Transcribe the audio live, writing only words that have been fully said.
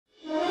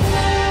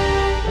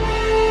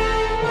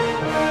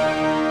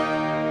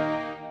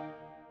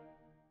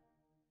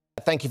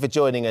Thank you for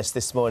joining us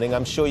this morning.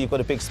 I'm sure you've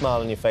got a big smile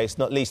on your face,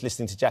 not least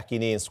listening to Jackie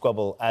and Ian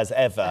squabble as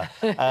ever.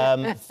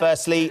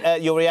 Firstly,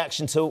 your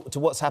reaction to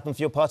what's happened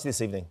for your party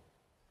this evening?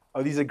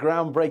 Oh, these are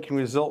groundbreaking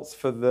results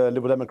for the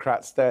Liberal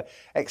Democrats. They're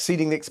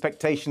exceeding the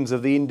expectations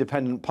of the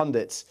independent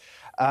pundits.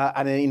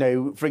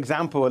 For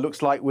example, it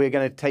looks like we're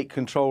going to take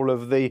control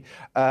of the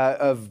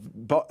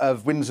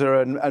of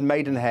Windsor and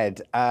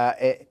Maidenhead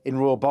in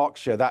Royal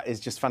Berkshire. That is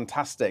just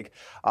fantastic.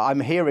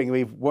 I'm hearing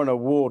we've won an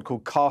award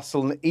called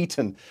Castle and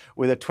Eton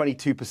with a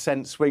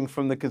 22% swing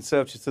from the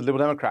Conservatives to the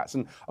Liberal Democrats.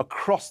 And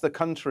across the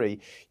country,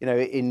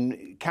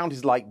 in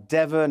counties like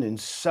Devon, in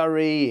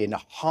Surrey, in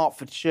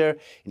Hertfordshire,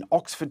 in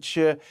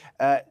Oxfordshire,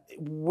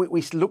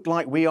 we look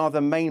like we are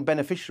the main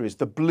beneficiaries.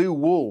 The blue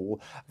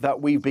wall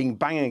that we've been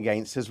banging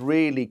against has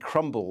really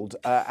crumbled.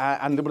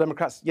 And Liberal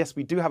Democrats, yes,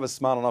 we do have a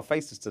smile on our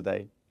faces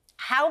today.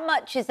 How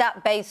much is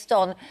that based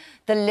on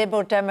the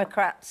Liberal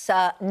Democrats'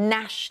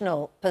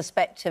 national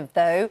perspective,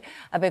 though?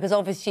 Because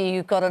obviously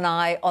you've got an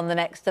eye on the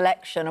next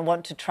election and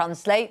want to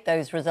translate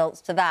those results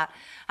to that.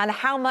 And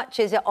how much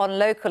is it on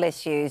local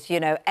issues?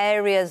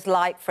 Areas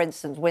like, for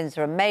instance,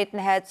 Windsor and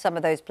Maidenhead, some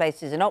of those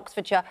places in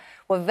Oxfordshire,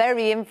 were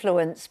very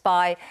influenced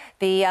by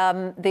the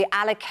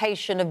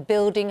allocation of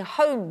building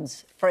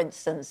homes, for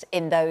instance,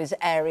 in those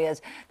areas.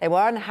 They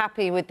were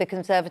unhappy with the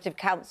Conservative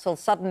Council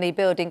suddenly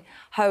building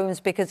homes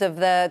because of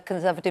the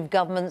Conservative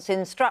government's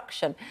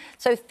instruction.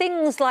 So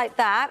things like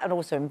that, and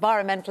also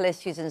environmental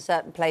issues in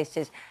certain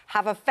places,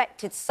 have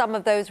affected some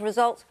of those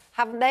results,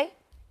 haven't they?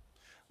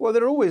 Well,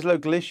 there are always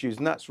local issues,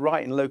 and that's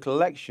right in local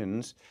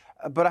elections.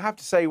 But I have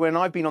to say, when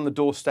I've been on the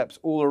doorsteps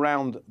all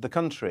around the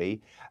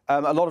country,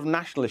 a lot of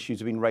national issues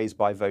have been raised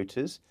by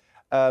voters,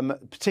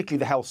 particularly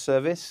the health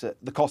service,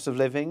 the cost of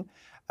living.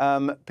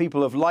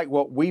 People have liked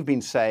what we've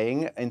been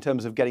saying in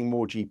terms of getting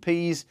more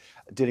GPs,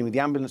 dealing with the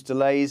ambulance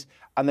delays,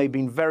 and they've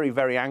been very,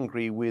 very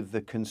angry with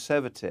the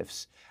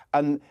Conservatives.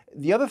 And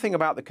the other thing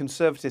about the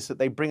Conservatives that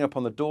they bring up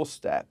on the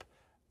doorstep,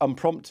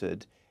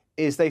 unprompted,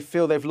 is they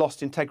feel they've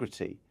lost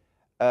integrity,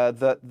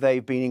 that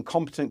they've been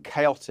incompetent,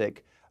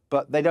 chaotic,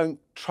 but they don't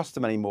trust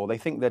them anymore. They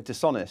think they're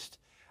dishonest.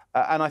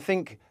 And I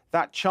think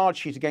that charge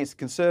sheet against the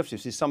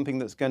Conservatives is something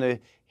that's going to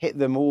hit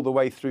them all the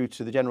way through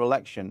to the general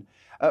election.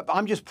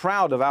 I'm just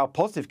proud of our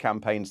positive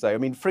campaigns, though. I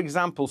mean, for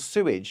example,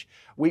 sewage.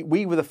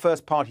 We were the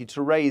first party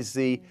to raise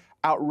the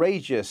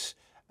outrageous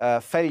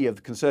failure of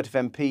the Conservative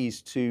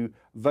MPs to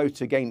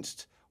vote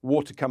against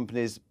water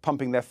companies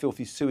pumping their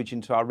filthy sewage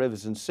into our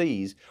rivers and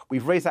seas.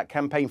 We've raised that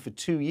campaign for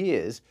 2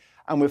 years,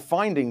 and we're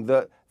finding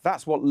that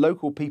that's what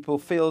local people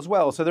feel as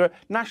well. So there are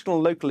national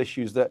and local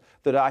issues that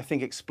I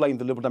think explain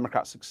the Liberal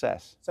Democrats'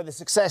 success. So the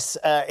success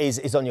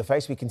is on your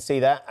face. We can see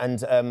that.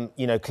 And,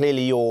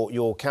 clearly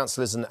your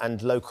councillors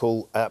and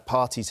local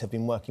parties have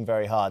been working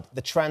very hard.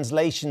 The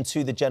translation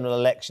to the general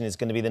election is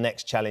going to be the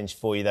next challenge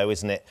for you, though,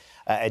 isn't it,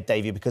 Ed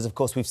Davey? Because, of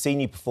course, we've seen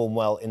you perform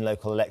well in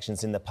local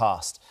elections in the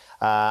past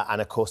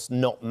and, of course,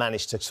 not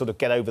managed to sort of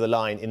get over the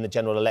line in the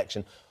general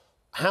election.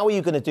 How are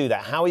you going to do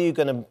that? How are you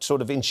going to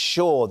sort of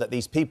ensure that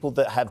these people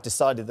that have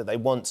decided that they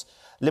want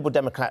Liberal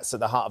Democrats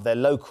at the heart of their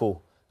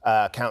local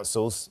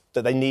councils,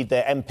 that they need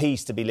their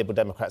MPs to be Liberal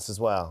Democrats as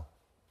well?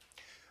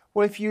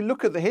 Well, if you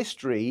look at the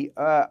history,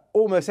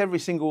 almost every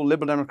single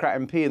Liberal Democrat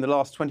MP in the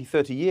last 20,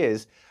 30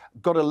 years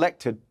got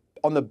elected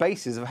on the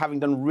basis of having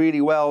done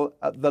really well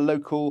at the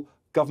local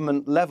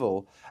government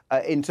level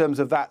in terms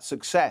of that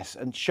success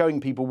and showing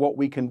people what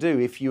we can do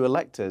if you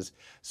elect us.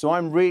 So I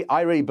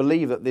really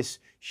believe that this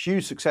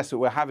huge success that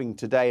we're having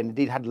today, and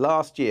indeed had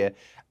last year,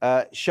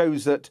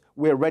 shows that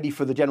we're ready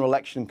for the general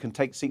election and can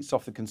take seats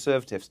off the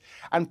Conservatives.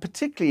 And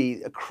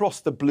particularly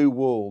across the blue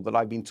wall that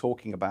I've been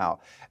talking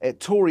about,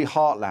 Tory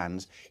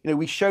heartlands.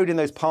 We showed in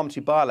those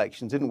parliamentary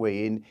by-elections, didn't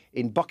we,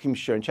 in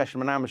Buckinghamshire, in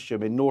Cheshire and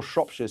Amersham, in North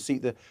Shropshire,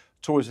 seat the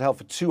Tories have held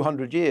for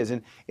 200 years,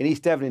 in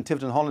East Devon, in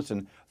Tiverton,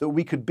 Honiton, that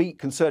we could beat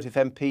Conservative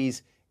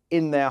MPs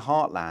in their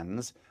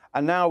heartlands.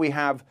 And now we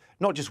have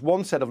not just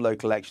one set of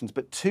local elections,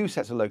 but 2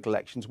 sets of local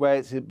elections where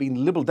it's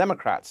been Liberal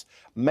Democrats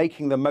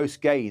making the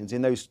most gains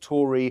in those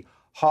Tory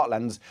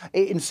heartlands,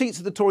 in seats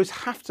that the Tories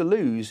have to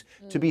lose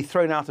to be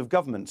thrown out of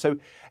government. So,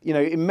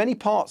 in many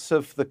parts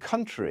of the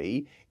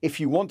country, if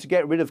you want to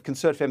get rid of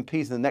Conservative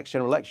MPs in the next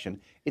general election,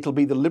 it'll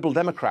be the Liberal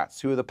Democrats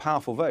who are the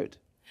powerful vote.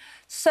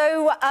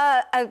 So,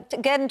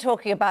 again,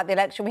 talking about the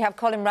election, we have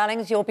Colin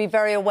Rallings. You'll be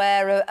very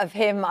aware of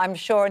him, I'm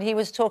sure. And he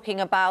was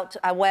talking about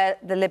where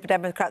the Lib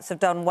Democrats have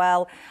done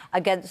well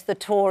against the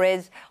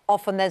Tories.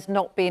 Often there's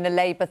not been a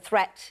Labour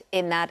threat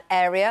in that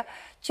area.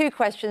 2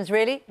 questions,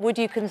 really. Would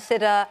you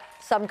consider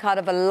some kind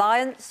of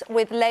alliance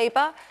with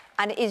Labour?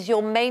 And is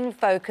your main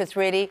focus,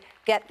 really,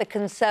 get the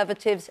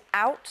Conservatives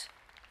out?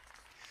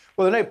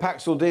 Well, there are no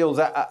pacts or deals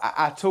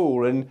at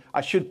all, and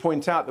I should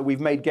point out that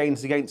we've made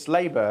gains against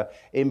Labour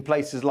in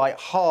places like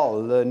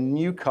Hull and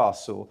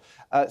Newcastle.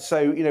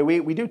 So,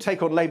 we do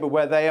take on Labour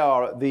where they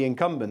are the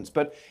incumbents,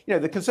 but,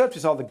 the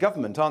Conservatives are the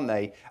government, aren't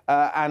they?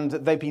 And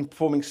they've been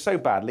performing so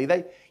badly.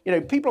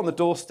 People on the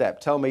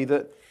doorstep tell me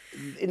that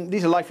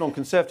these are lifelong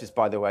Conservatives,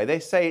 by the way, they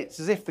say it's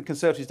as if the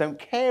Conservatives don't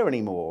care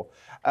anymore,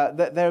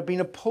 that they're being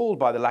appalled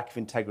by the lack of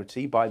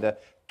integrity, by the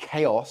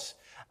chaos,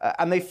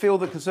 and they feel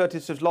that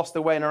Conservatives have lost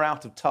their way and are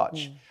out of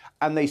touch.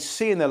 And they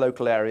see in their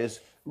local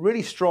areas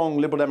really strong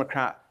Liberal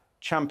Democrat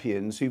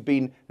champions who've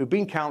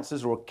been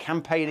councillors or are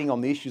campaigning on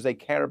the issues they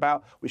care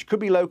about, which could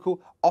be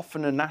local,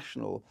 often are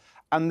national.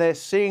 And they're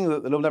seeing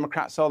that the Liberal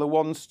Democrats are the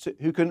ones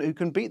who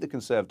can beat the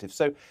Conservatives.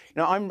 So,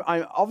 I'm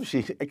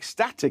obviously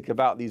ecstatic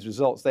about these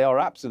results. They are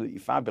absolutely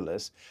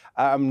fabulous.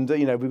 And,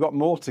 we've got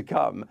more to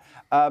come.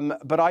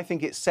 But I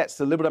think it sets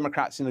the Liberal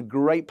Democrats in a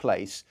great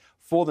place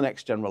for the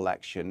next general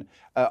election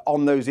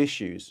on those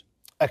issues.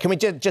 Can we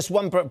just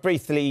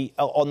briefly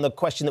on the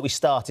question that we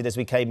started as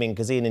we came in,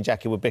 because Ian and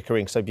Jackie were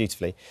bickering so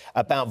beautifully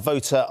about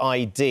voter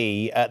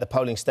ID at the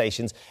polling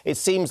stations. It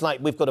seems like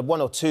we've got one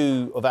or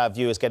two of our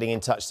viewers getting in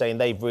touch saying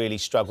they've really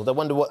struggled. I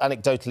wonder what,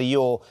 anecdotally,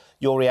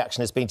 your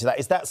reaction has been to that.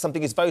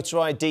 Is voter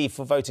ID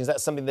for voting, is that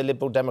something the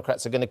Liberal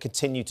Democrats are going to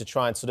continue to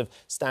try and sort of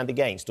stand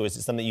against? Or is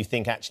it something you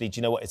think, actually, do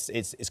you know what,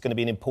 it's going to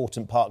be an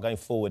important part going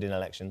forward in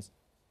elections?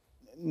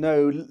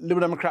 No, Liberal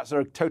Democrats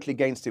are totally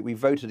against it. We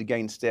voted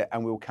against it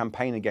and we will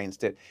campaign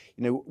against it.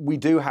 We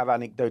do have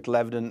anecdotal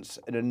evidence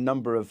in a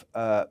number of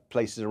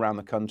places around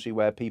the country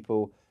where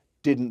people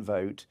didn't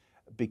vote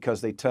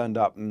because they turned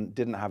up and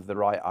didn't have the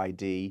right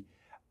ID.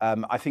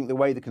 I think the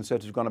way the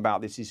Conservatives have gone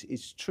about this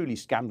is truly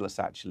scandalous,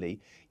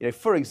 actually.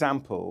 For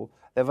example,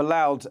 they've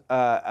allowed,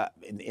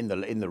 in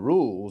the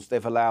rules,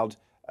 they've allowed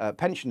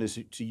pensioners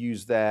to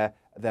use their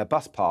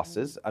bus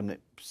passes, and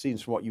it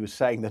seems from what you were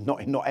saying they're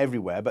not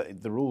everywhere,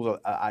 but the rules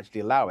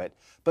actually allow it,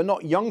 but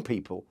not young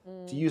people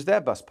to use their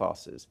bus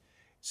passes.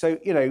 So,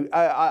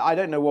 I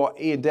don't know what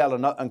Ian Dale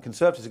and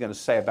Conservatives are going to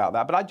say about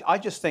that, but I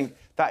just think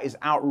that is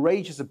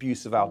outrageous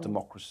abuse of our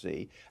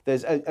democracy.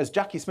 There's, as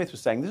Jackie Smith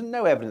was saying, there's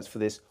no evidence for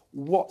this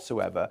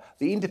whatsoever.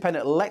 The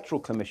Independent Electoral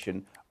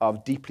Commission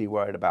are deeply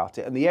worried about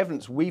it, and the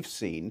evidence we've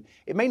seen,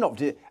 it may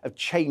not have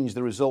changed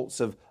the results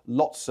of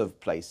lots of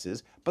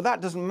places, but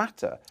that doesn't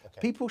matter.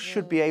 Okay. People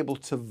should be able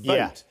to vote.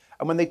 Yeah.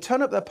 And when they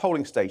turn up their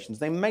polling stations,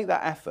 they make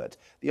that effort.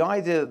 The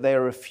idea that they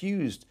are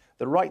refused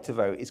the right to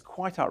vote is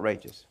quite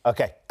outrageous.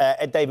 OK.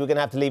 Ed Davey, we're going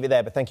to have to leave it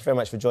there, but thank you very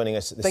much for joining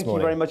us this morning. Thank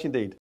you very much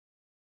indeed.